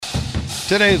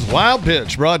Today's Wild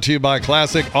Pitch brought to you by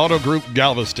Classic Auto Group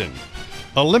Galveston.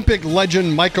 Olympic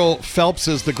legend Michael Phelps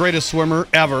is the greatest swimmer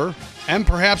ever and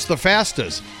perhaps the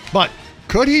fastest. But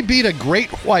could he beat a great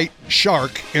white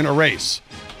shark in a race?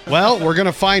 Well, we're going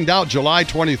to find out July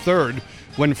 23rd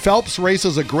when Phelps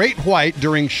races a great white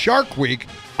during Shark Week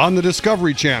on the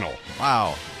Discovery Channel.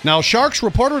 Wow. Now, sharks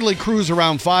reportedly cruise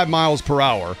around 5 miles per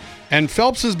hour, and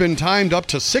Phelps has been timed up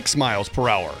to 6 miles per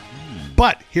hour.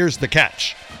 But here's the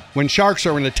catch. When sharks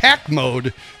are in attack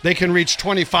mode, they can reach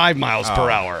 25 miles per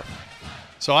hour.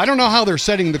 So I don't know how they're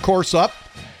setting the course up,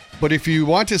 but if you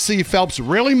want to see Phelps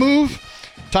really move,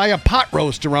 tie a pot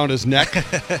roast around his neck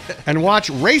and watch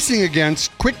racing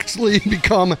against quickly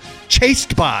become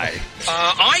chased by.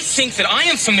 I think that I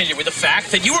am familiar with the fact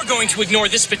that you are going to ignore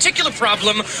this particular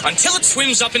problem until it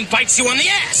swims up and bites you on the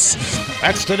ass.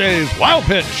 That's today's Wild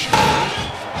Pitch.